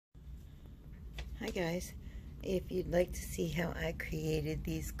Hi guys, if you'd like to see how I created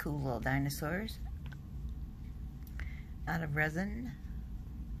these cool little dinosaurs out of resin,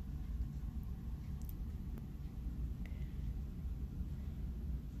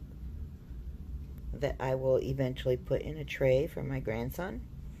 that I will eventually put in a tray for my grandson,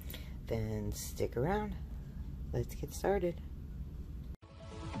 then stick around. Let's get started.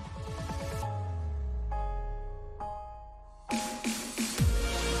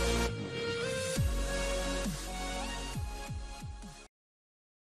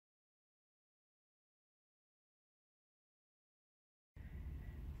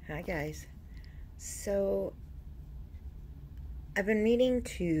 Hi guys, so I've been meaning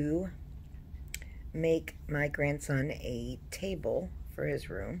to make my grandson a table for his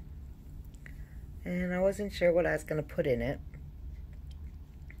room, and I wasn't sure what I was going to put in it.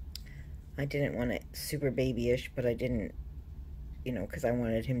 I didn't want it super babyish, but I didn't, because I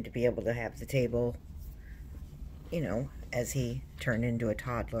wanted him to be able to have the table, as he turned into a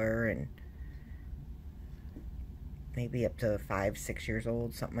toddler and maybe up to 5, 6 years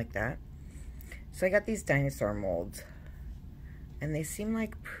old, something like that. So I got these dinosaur molds, and they seem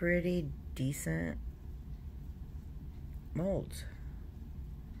like pretty decent molds.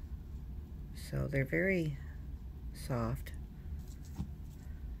 So they're very soft.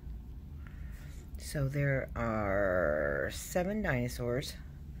 So there are 7 dinosaurs.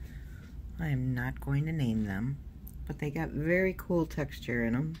 I am not going to name them, but they got very cool texture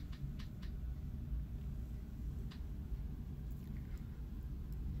in them.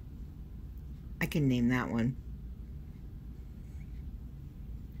 I can name that one.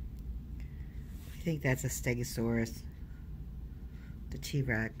 I think that's a Stegosaurus. The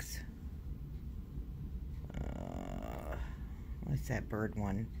T-Rex. What's that bird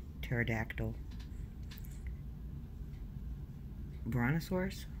one? Pterodactyl.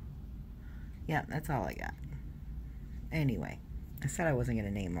 Brontosaurus? Yeah, that's all I got. Anyway, I said I wasn't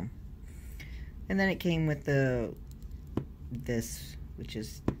going to name them. And then it came with this, which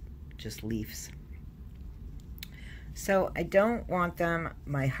is just leaves. So I don't want them,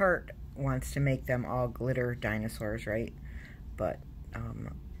 my heart wants to make them all glitter dinosaurs, right? But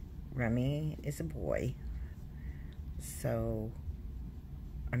Remy is a boy. So,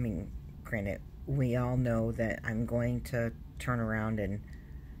 I mean, granted, we all know that I'm going to turn around and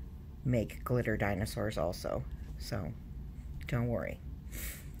make glitter dinosaurs also. So, don't worry.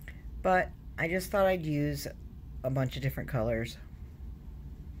 But I just thought I'd use a bunch of different colors.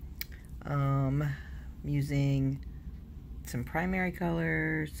 Using some primary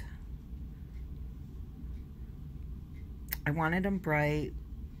colors. I wanted them bright,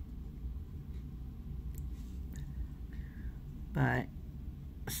 but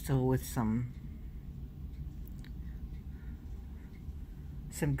still with some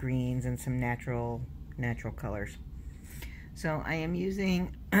greens and some natural colors. So I am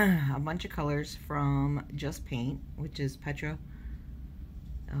using a bunch of colors from Just Paint, which is Petra,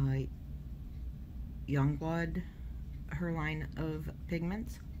 Youngblood, her line of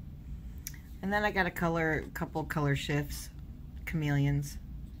pigments. And then I got a couple color shifts, chameleons,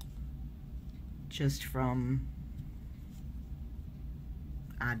 just from,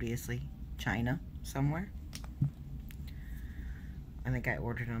 obviously, China somewhere. I think I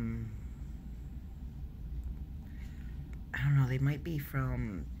ordered them, I don't know, they might be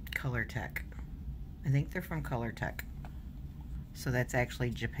from Kolortek. I think they're from Kolortek. So that's actually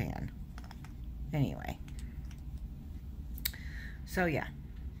Japan. Anyway. So yeah.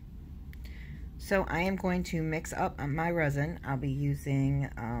 So I am going to mix up my resin. I'll be using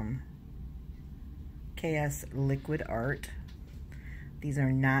KS Liquid Art. These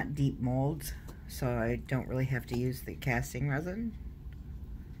are not deep molds, so I don't really have to use the casting resin.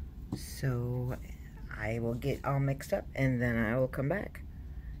 So I will get all mixed up and then I will come back.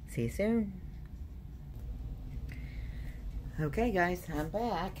 See you soon. Okay guys, I'm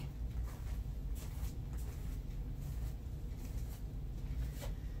back.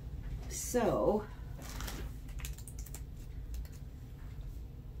 So,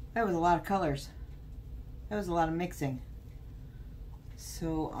 that was a lot of colors. That was a lot of mixing.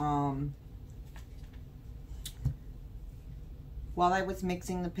 So, while I was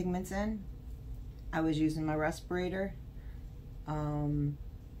mixing the pigments in, I was using my respirator. But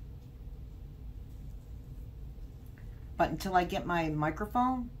until I get my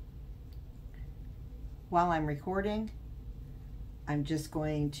microphone, while I'm recording, I'm just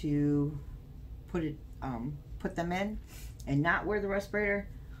going to put them in and not wear the respirator,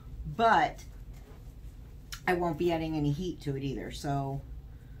 but I won't be adding any heat to it either. So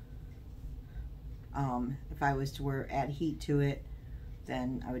if I was to add heat to it,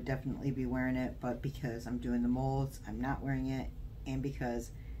 then I would definitely be wearing it. But because I'm doing the molds, I'm not wearing it, and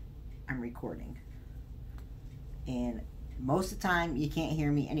because I'm recording. And most of the time, you can't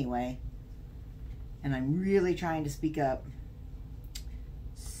hear me anyway. And I'm really trying to speak up.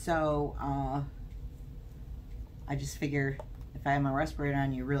 So, I just figure if I have my respirator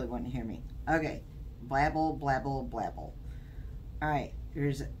on, you really wouldn't hear me. Okay, blabble, blabble, blabble. Alright,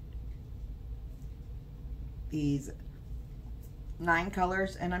 there's these 9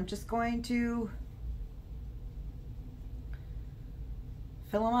 colors, and I'm just going to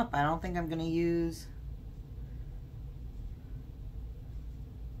fill them up. I don't think I'm going to use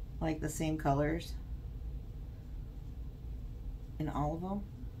like the same colors in all of them.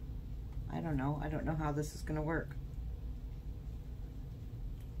 I don't know. I don't know how this is going to work.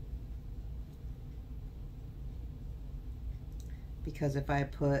 Because if I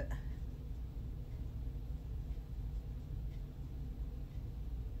put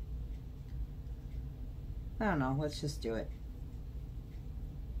I don't know, let's just do it.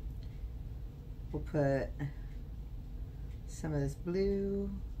 We'll put some of this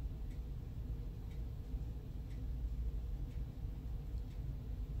blue.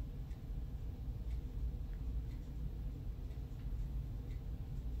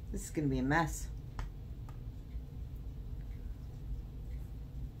 This is going to be a mess.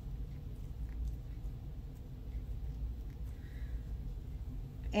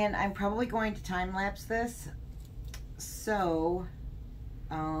 And I'm probably going to time lapse this. So,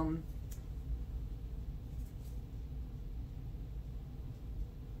 from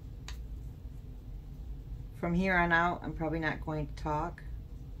here on out, I'm probably not going to talk.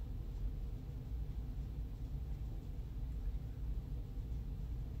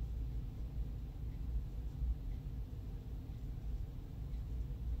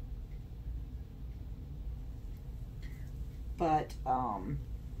 But,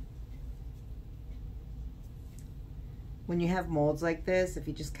 when you have molds like this, if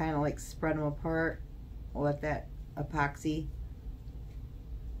you just kind of like spread them apart, let that epoxy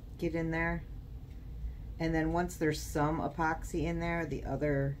get in there. And then once there's some epoxy in there, the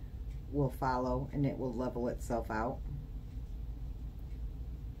other will follow and it will level itself out.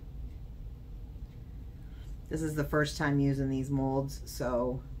 This is the first time using these molds,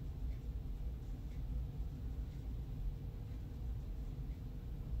 so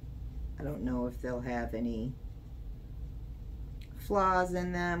I don't know if they'll have any flaws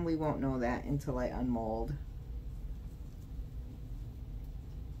in them. We won't know that until I unmold.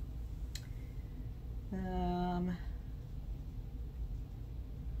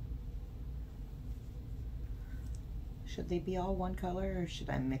 Should they be all one color or should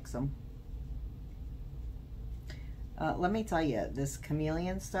I mix them? Let me tell you, this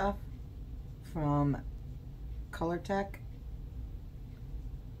chameleon stuff from Kolortek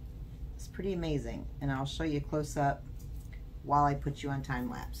is pretty amazing, and I'll show you close up while I put you on time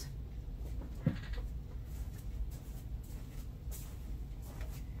lapse.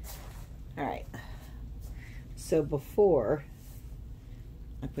 Alright, so before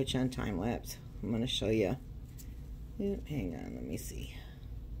I put you on time lapse, I'm going to show you. Hang on, let me see.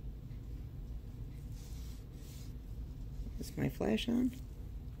 Is my flash on?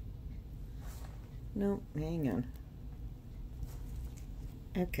 No, hang on.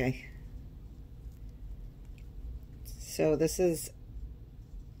 Okay. So this is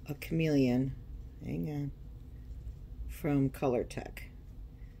a chameleon, hang on, from Kolortek.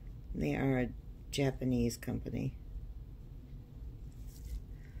 They are a Japanese company.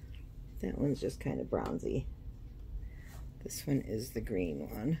 That one's just kind of bronzy. This one is the green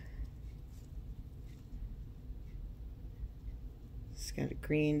one. It's got a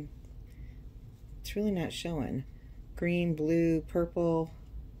green, it's really not showing. Green, blue, purple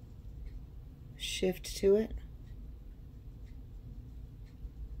shift to it.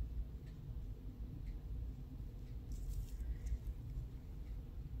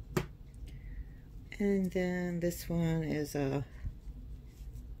 And then this one is a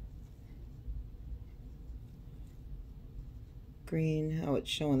green. Oh, it's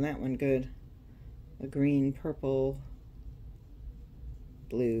showing that one good. A green, purple,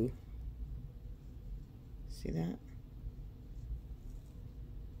 blue. See that?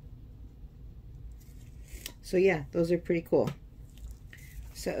 So yeah, those are pretty cool.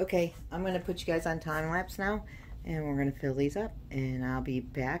 So okay, I'm going to put you guys on time lapse now, and we're going to fill these up, and I'll be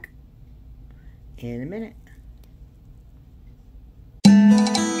back in a minute.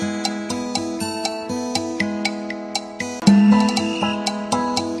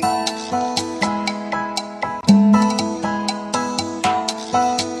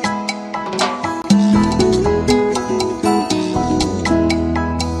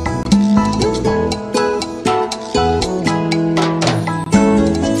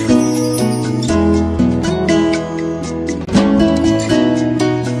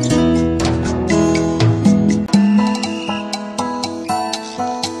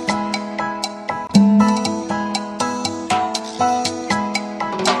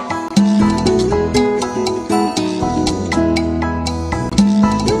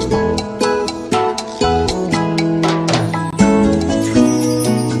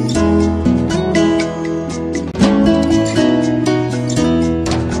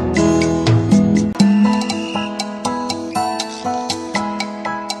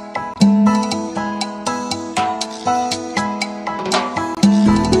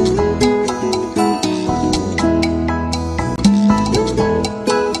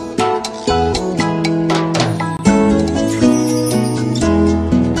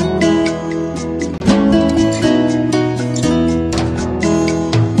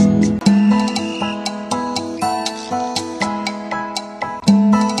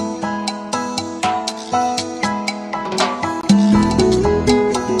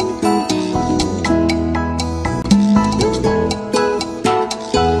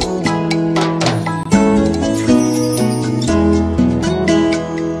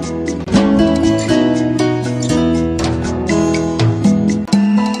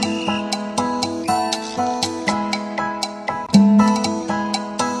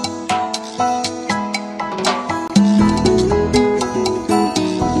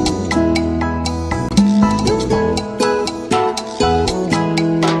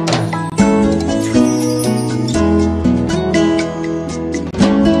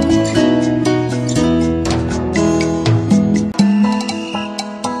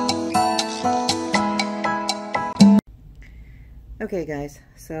 Okay guys,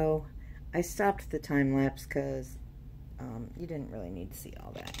 so I stopped the time lapse because you didn't really need to see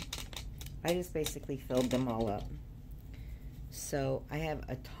all that. I just basically filled them all up. So I have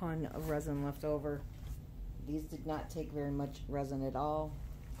a ton of resin left over. These did not take very much resin at all.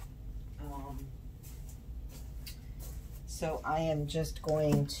 So I am just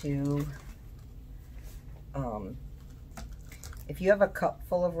going to, if you have a cup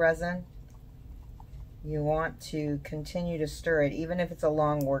full of resin, you want to continue to stir it. Even if it's a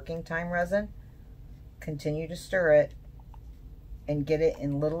long working time resin, continue to stir it and get it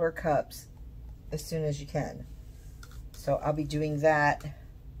in littler cups as soon as you can. So I'll be doing that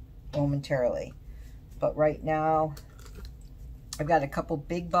momentarily. But right now, I've got a couple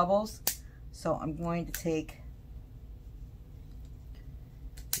big bubbles. So I'm going to take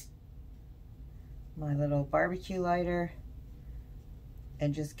my little barbecue lighter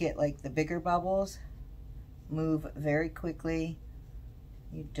and just get like the bigger bubbles. Move very quickly.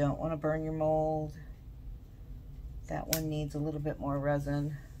 You don't want to burn your mold. That one needs a little bit more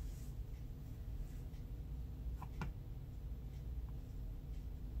resin.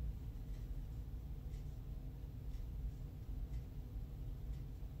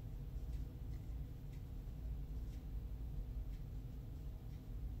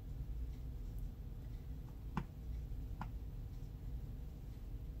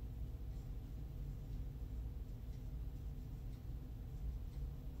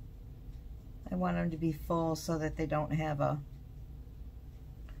 I want them to be full so that they don't have a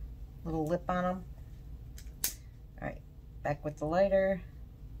little lip on them. All right, back with the lighter.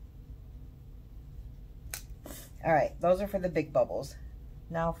 All right, those are for the big bubbles.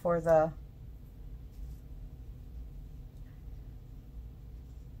 Now for the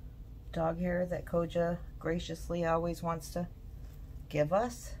dog hair that Koja graciously always wants to give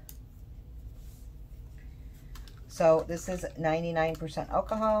us. So this is 99%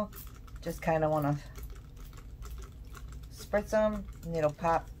 alcohol. Just kind of want to spritz them and it'll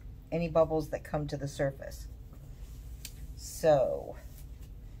pop any bubbles that come to the surface. So,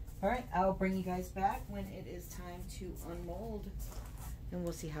 all right, I'll bring you guys back when it is time to unmold and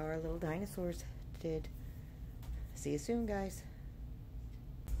we'll see how our little dinosaurs did. See you soon, guys.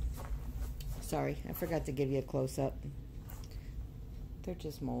 Sorry, I forgot to give you a close-up. They're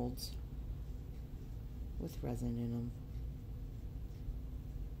just molds with resin in them.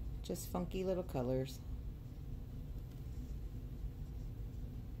 Just funky little colors.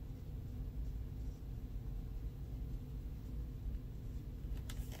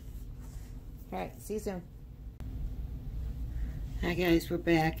 Alright, see you soon. Hi guys, we're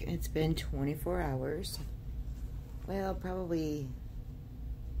back. It's been 24 hours. Well, probably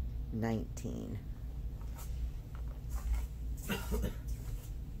 19.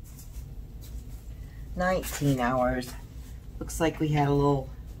 $19. Looks like we had a little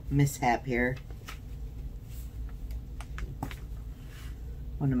mishap here.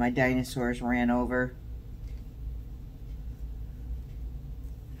 One of my dinosaurs ran over.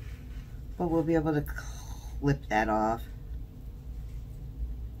 But we'll be able to clip that off.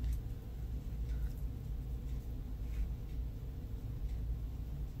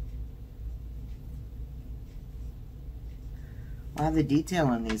 Wow, the detail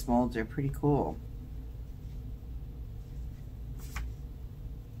on these molds are pretty cool.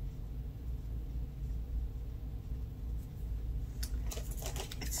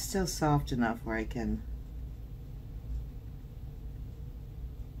 It's still soft enough where I can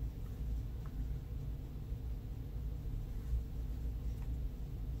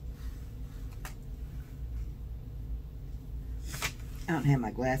I don't have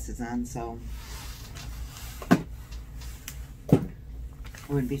my glasses on, so I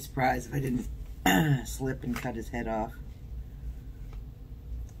wouldn't be surprised if I didn't slip and cut his head off.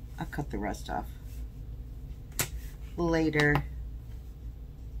 I'll cut the rest off later.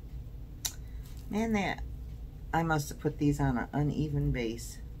 Man, I must have put these on an uneven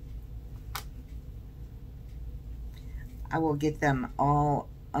base. I will get them all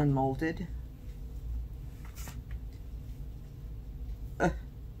unmolded.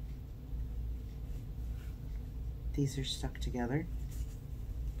 These are stuck together.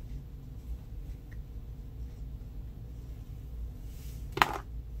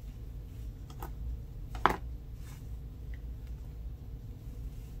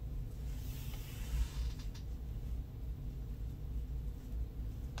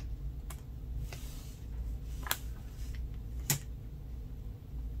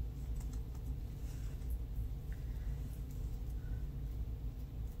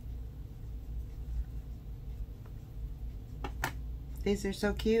 These are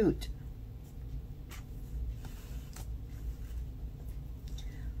so cute.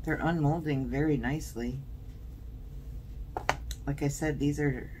 They're unmolding very nicely. Like I said, these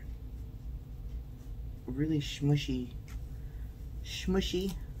are really smushy,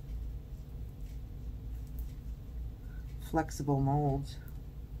 flexible molds.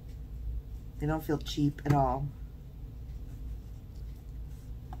 They don't feel cheap at all.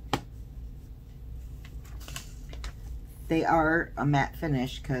 They are a matte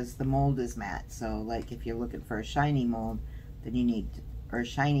finish because the mold is matte. So like if you're looking for a shiny mold, then you need, or a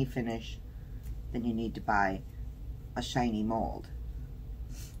shiny finish, then you need to buy a shiny mold.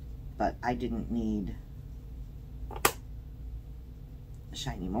 But I didn't need a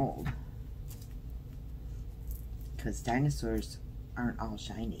shiny mold because dinosaurs aren't all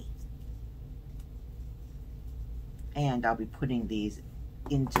shiny. And I'll be putting these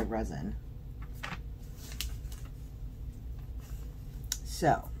into resin.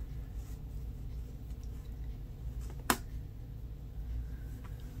 So,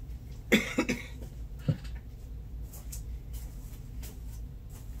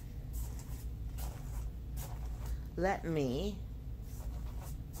 let me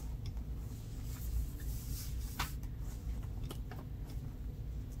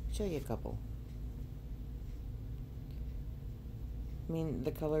show you a couple. I mean,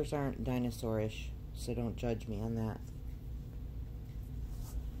 the colors aren't dinosaurish, so don't judge me on that.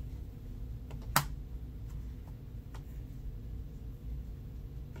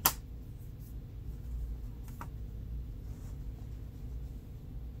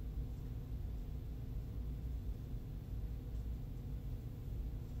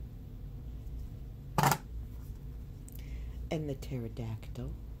 And the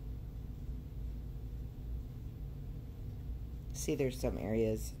pterodactyl. See, there's some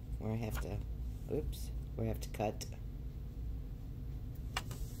areas where I have to, where I have to cut.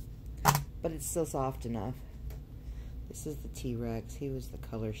 But it's still soft enough. This is the T-Rex. He was the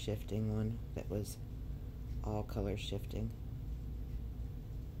color shifting one that was all color shifting.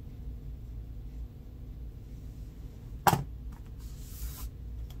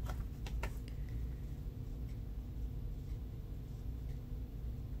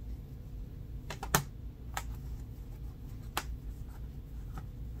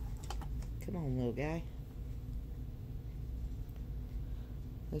 Come on, little guy.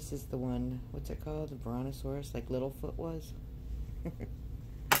 This is the one, what's it called? The Brontosaurus, like Littlefoot was. You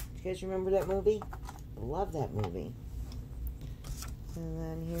guys remember that movie? Love that movie. And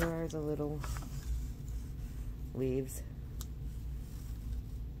then here are the little leaves.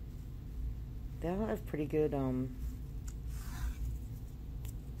 They all have pretty good,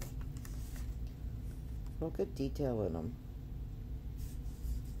 good detail in them.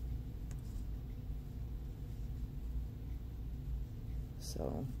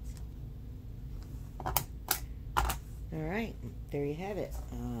 So, alright, there you have it.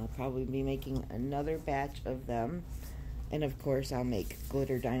 I'll probably be making another batch of them. And of course, I'll make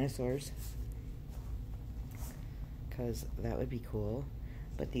glitter dinosaurs, because that would be cool.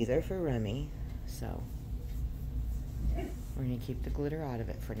 But these are for Remy, so we're going to keep the glitter out of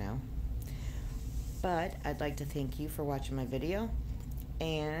it for now. But I'd like to thank you for watching my video.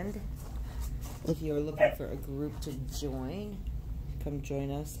 And if you're looking for a group to join, come join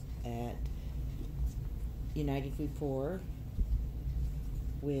us at United We Pour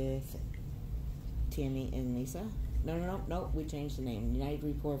with Tammy and Lisa. No, we changed the name. United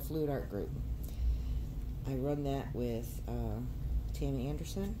We Pour Fluid Art Group. I run that with Tammy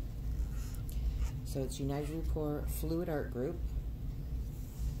Anderson. So it's United We Pour Fluid Art Group.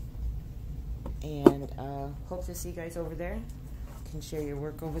 And hope to see you guys over there. You can share your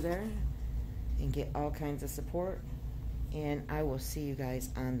work over there and get all kinds of support. And I will see you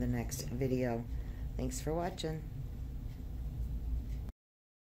guys on the next video. Thanks for watching.